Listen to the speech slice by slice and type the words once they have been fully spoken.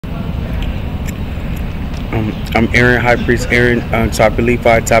I'm Aaron, High Priest Aaron, top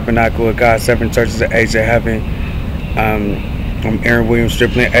Levi, tabernacle of God, 7 churches of Asia, heaven. I'm Aaron William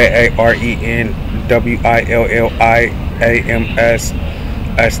Striplin, AAREN,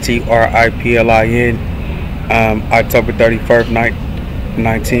 October 31st,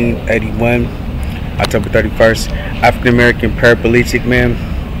 1981. October 31st, African American parapelegic man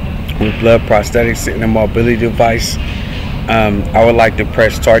with blood prosthetics and a mobility device. I would like to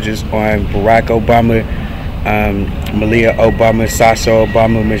press charges on Barack Obama, Malia Obama, Sasha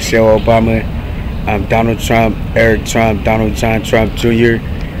Obama, Michelle Obama, Donald Trump, Eric Trump, Donald John Trump Jr.,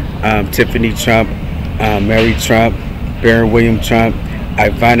 Tiffany Trump, Mary Trump, Baron William Trump,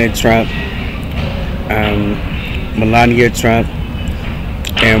 Ivana Trump, Melania Trump,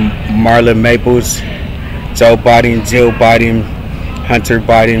 and Marla Maples, Joe Biden, Jill Biden, Hunter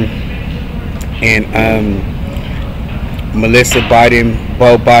Biden, and Melissa Biden,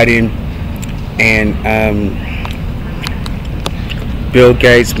 Bo Biden, and Bill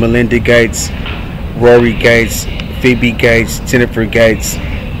Gates, Melinda Gates, Rory Gates, Phoebe Gates, Jennifer Gates,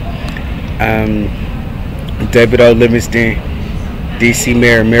 David O. Livingston, DC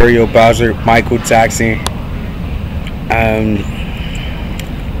Mayor Mario Bowser, Michael Jackson.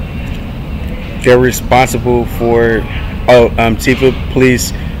 They're responsible for Chief of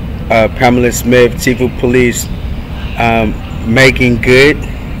Police Pamela Smith, Chief of Police Megan Good,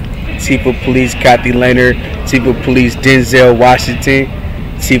 Chief of Police Kathy Lehner, Chief of Police Denzel Washington,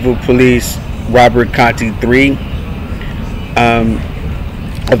 Chief of Police Robert Conti III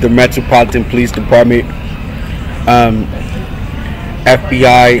of the Metropolitan Police Department,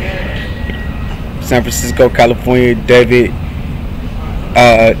 FBI San Francisco, California, David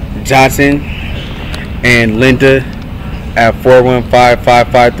Johnson and Linda at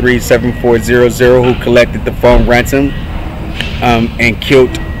 415-553-7400, who collected the phone ransom and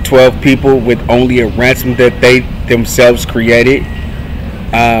killed 12 people with only a ransom that they themselves created.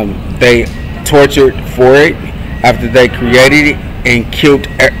 They tortured for it after they created it and killed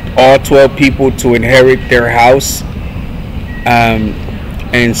all 12 people to inherit their house.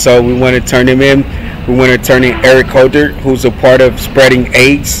 And so we want to turn him in. We want to turn in Eric Holder, who's a part of spreading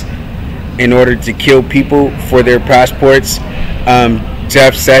AIDS in order to kill people for their passports.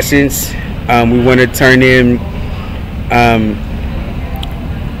 Jeff Sessions. We want to turn in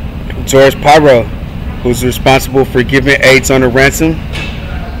George Pyro, who's responsible for giving AIDS on a ransom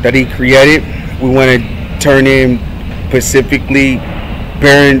that he created. We want to turn in specifically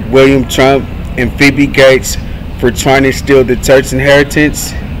Baron William Trump and Phoebe Gates for trying to steal the church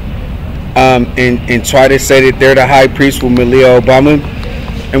inheritance, and try to say that they're the high priest with Malia Obama.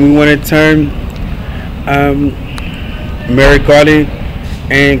 And we want to turn Merrick Garland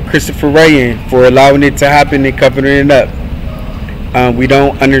and Christopher Wray in for allowing it to happen and covering it up. We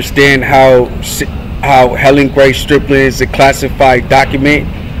don't understand how Helen Grace Striplin is a classified document,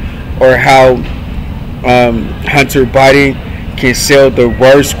 or how Hunter Biden can sell the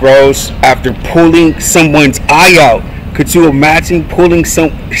word scrolls after pulling someone's eye out. Could you imagine pulling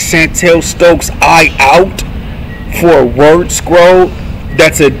Chantel Stokes' eye out for a word scroll?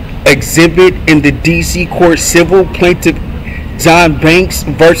 That's an exhibit in the DC court civil. Plaintiff John Banks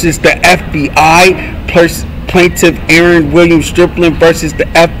versus the FBI. Plaintiff Aaron William Striplin versus the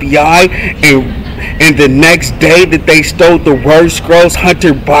FBI. And the next day that they stole the word scrolls,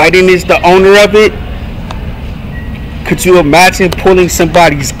 Hunter Biden is the owner of it. Could you imagine pulling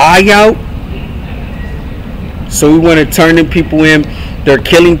somebody's eye out? So we want to turn them people in. They're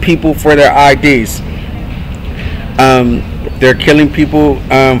killing people for their IDs. They're killing people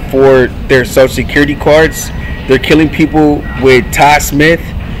for their social security cards. They're killing people with Todd Smith,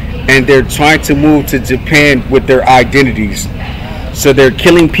 and they're trying to move to Japan with their identities. So they're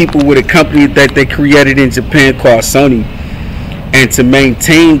killing people with a company that they created in Japan called Sony. And to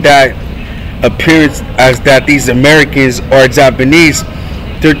maintain that appearance as that these Americans are Japanese,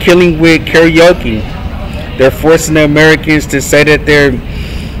 they're killing with karaoke. They're forcing the Americans to say that they're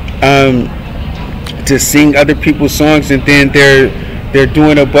to sing other people's songs, and then they're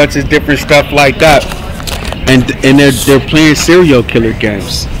doing a bunch of different stuff like that. And they're playing serial killer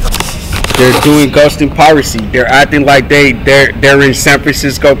games. They're doing ghost and piracy. They're acting like they're in San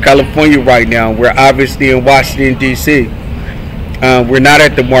Francisco, California right now. We're obviously in Washington D.C. We're not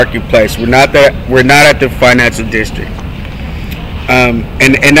at the marketplace. We're not at the financial district. And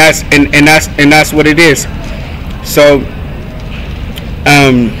that's what it is. So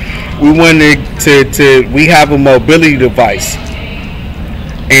we wanted we have a mobility device,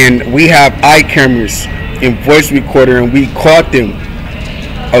 and we have eye cameras and voice recorder, and we caught them.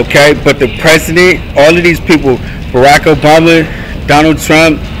 Okay, but the president, all of these people, Barack Obama, Donald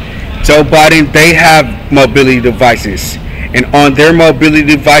Trump, Joe Biden, they have mobility devices. And on their mobility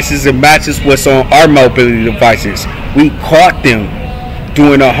devices, it matches what's on our mobility devices. We caught them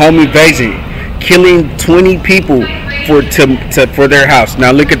doing a home invasion, killing 20 people for their house.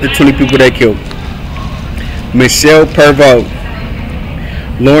 Now look at the 20 people they killed. Michelle Pervo,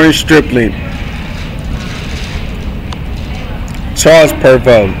 Lauren Striplin, Charles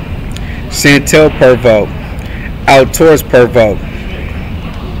Pervo, Chantel Pervo, Altours Pervo,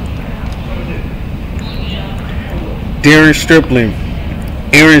 Darren Striplin,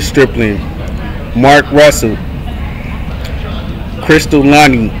 Aaron Striplin, Mark Russell, Crystal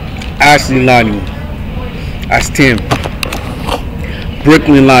Lonnie, Ashley Lonnie, that's 10,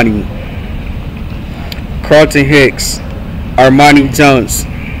 Brooklyn Lonnie, Carlton Hicks, Armani Jones,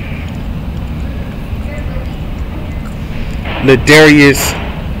 Ladarius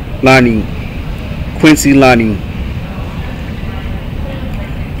Lonnie, Quincy Lonnie,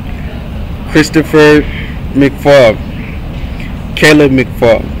 Christopher McFaul, Caleb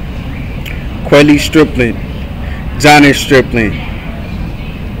McFaul, Quelly Striplin, Johnny Striplin,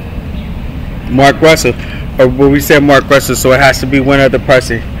 Mark Russell. Or well, we said Mark Russell, so it has to be one other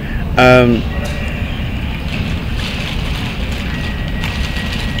person.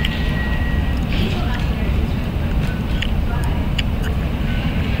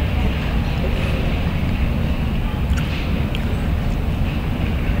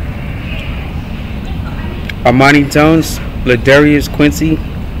 Armani Jones, Ladarius Quincy,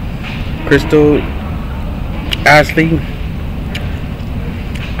 Crystal Ashley,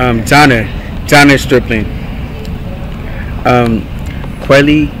 Jonna Striplin,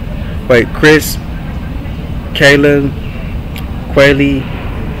 Chris, Caleb, Quelly,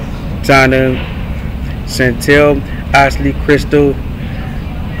 Jonna, Chantel, Ashley, Crystal,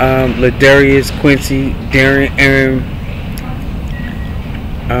 Ladarius Quincy, Darren, Aaron,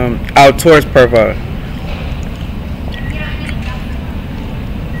 Altours Pervo.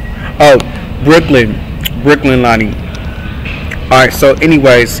 Oh, Brooklyn Lonnie. Alright, so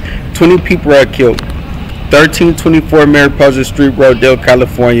anyways, 20 people are killed. 1324 Mariposa Street, Rodale,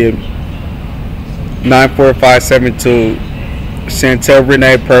 California, 94572. Chantel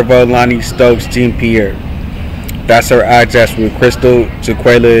Renee Pervo, Lonnie Stokes, Jean Pierre. That's her address. With Crystal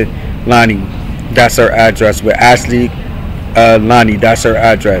Jaquela Lonnie, that's her address. With Ashley Lonnie, that's her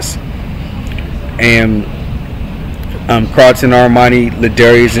address. And Carlton, Armani,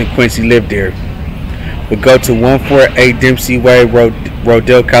 Ladarius, and Quincy lived there. We go to 148 Dempsey Way,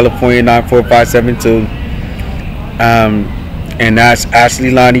 Rodale, California, 94572. And that's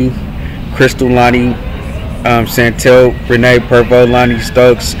Ashley Lonnie, Crystal Lonnie, Chantel Renee Pervo, Lonnie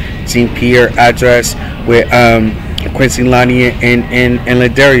Stokes, Jean Pierre address with Quincy Lonnie and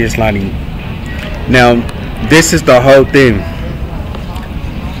Ladarius Lonnie. Now, this is the whole thing.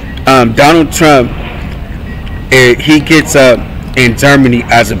 Donald Trump, he gets up in Germany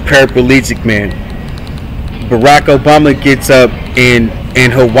as a parapelegic man. Barack Obama gets up in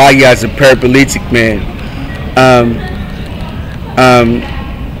Hawaii as a parapelegic man.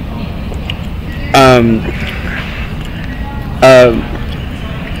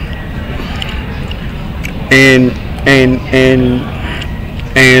 And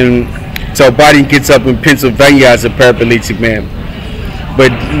Joe Biden gets up in Pennsylvania as a parapelegic man.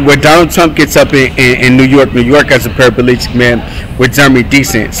 But when Donald Trump gets up in New York as a parapelegic man with German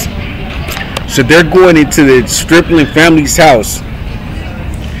descent. So they're going into the Striplin family's house.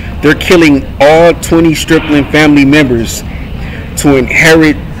 They're killing all 20 Striplin family members to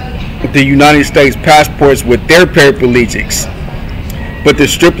inherit the United States passports with their parapelegics. But the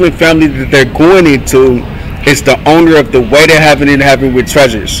Striplin family that they're going into is the owner of the Way to Heaven and Heaven with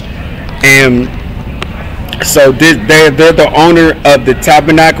Treasures. And so they're the owner of the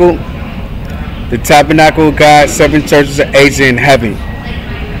Tabernacle of God, 7 Churches of Asia in Heaven.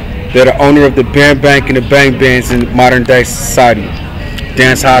 They're the owner of the Band Bank and the Bang Bands in modern day society.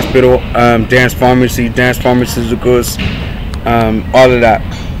 Dance Hospital, Dance Pharmacy, Dance Pharmaceuticals, all of that.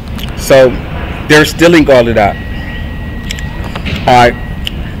 So they're stealing all of that. Alright.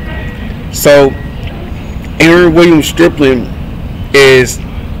 So Aaron William Striplin is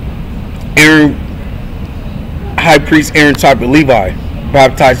Aaron High Priest Aaron Chopper Levi,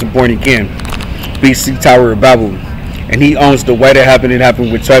 baptized and born again, BC Tower of Babel, and he owns the Way to Heaven and Heaven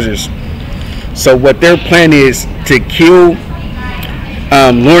with Treasures. So what their plan is to kill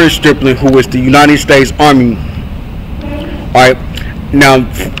Lawrence Striplin, who was the United States Army. Alright, now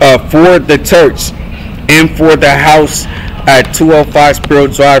for the church and for the house at 205 Sparrow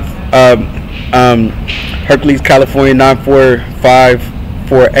Drive, Hercules, California,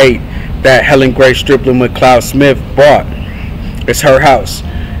 94548, that Helen Grace Striplin McLeod Smith bought. It's her house.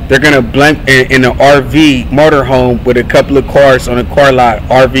 they're gonna blank in an RV motorhome with a couple of cars on a car lot,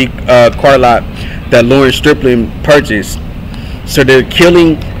 RV car lot that Lawrence Striplin purchased. So they're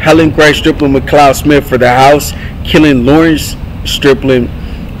killing Helen Grace Striplin McLeod Smith for the house, killing Lawrence Striplin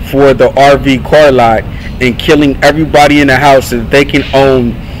for the RV car lot, and killing everybody in the house so that they can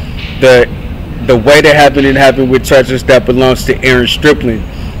own the way to heaven and heaven with treasures that belongs to Aaren Striplin,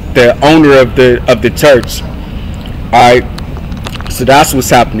 the owner of the church. Alright, so that's what's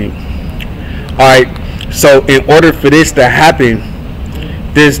happening. Alright, so in order for this to happen,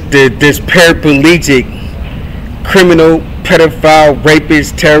 this parapelegic criminal, pedophile,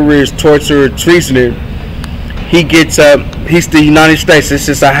 rapist, terrorist, torturer, treasoner, he gets up, he's the United States, it's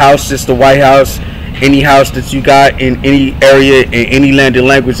just a house, just the White House, any house that you got in any area, in any land and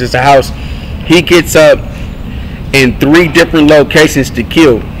language, is a house. He gets up in 3 different locations to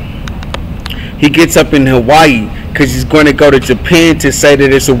kill. He gets up in Hawaii because he's going to go to Japan to say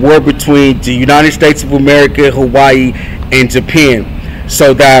that it's a war between the United States of America, Hawaii, and Japan,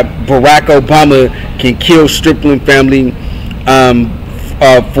 so that Barack Obama can kill Striplin family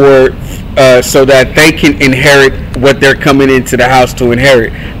so that they can inherit what they're coming into the house to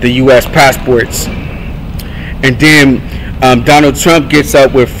inherit, the U.S. passports. And then Donald Trump gets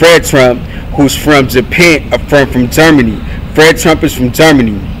up with Fred Trump, who's from Japan, from Germany. Fred Trump is from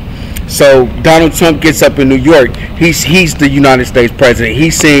Germany. So Donald Trump gets up in New York. He's the United States president.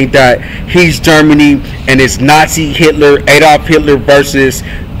 He's saying that he's Germany and it's Nazi Hitler, Adolf Hitler versus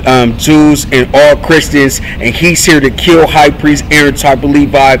Jews and all Christians, and he's here to kill High Priest Aaron Tarper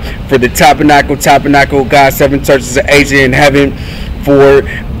Levi for the Tabernacle of God, 7 churches of Asia in heaven, for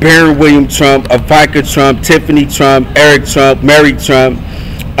Baron William Trump, Ivanka Trump, Tiffany Trump, Eric Trump, Mary Trump,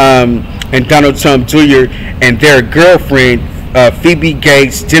 and Donald Trump Jr. and their girlfriend Phoebe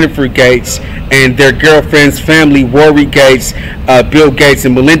Gates, Jennifer Gates, and their girlfriend's family, Rory Gates, Bill Gates,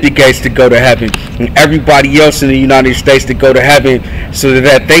 and Melinda Gates, to go to heaven, and everybody else in the United States to go to heaven, so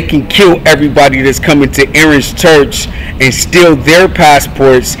that they can kill everybody that's coming to Aaron's church and steal their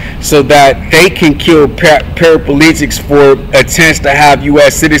passports, so that they can kill parapelegics for a chance to have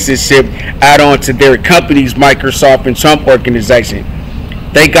U.S. citizenship add on to their companies, Microsoft and Trump Organization.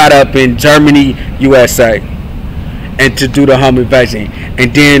 They got up in Germany, USA, and to do the home invasion.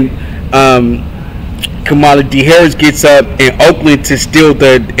 And then Kamala D. Harris gets up in Oakland to steal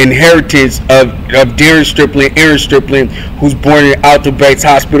the inheritance of Darren Striplin, Aaron Striplin, who's born in Alta Bates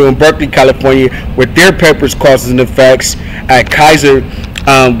Hospital in Berkeley, California, with their papers, causes, and effects at Kaiser,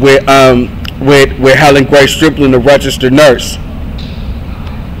 with Helen Grace Striplin, the registered nurse.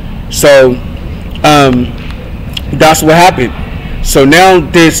 So that's what happened. So now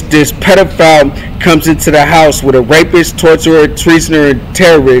this pedophile comes into the house with a rapist, torturer, treasoner, and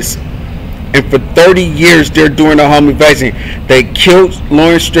terrorist, and for 30 years they're doing a home invasion. They killed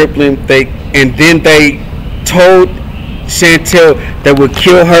Lawrence Striplin, and then they told Chantel they would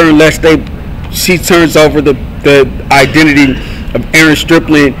kill her unless she turns over the identity of Aaren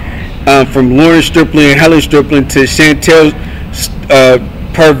Striplin, from Lawrence Striplin and Helen Striplin, to Chantel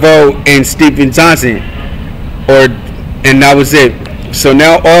Perveau and Stephen Johnson, and that was it. So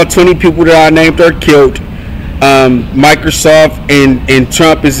now all 20 people that I named are killed. Microsoft and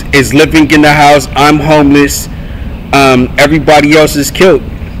Trump is living in the house. I'm homeless. Everybody else is killed,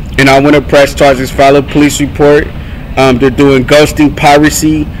 and I want to press charges, file a police report. They're doing ghosting,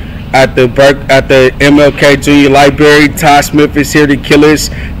 piracy at the MLK Junior Library. Todd Smith is here to kill us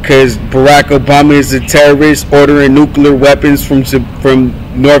because Barack Obama is a terrorist, ordering nuclear weapons from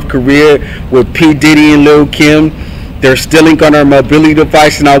North Korea with P. Diddy and Lil Kim. They're stealing on our mobility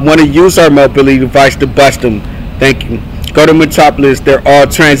device, and I want to use our mobility device to bust them. Thank you. Go to Metropolis. They're all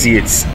transients.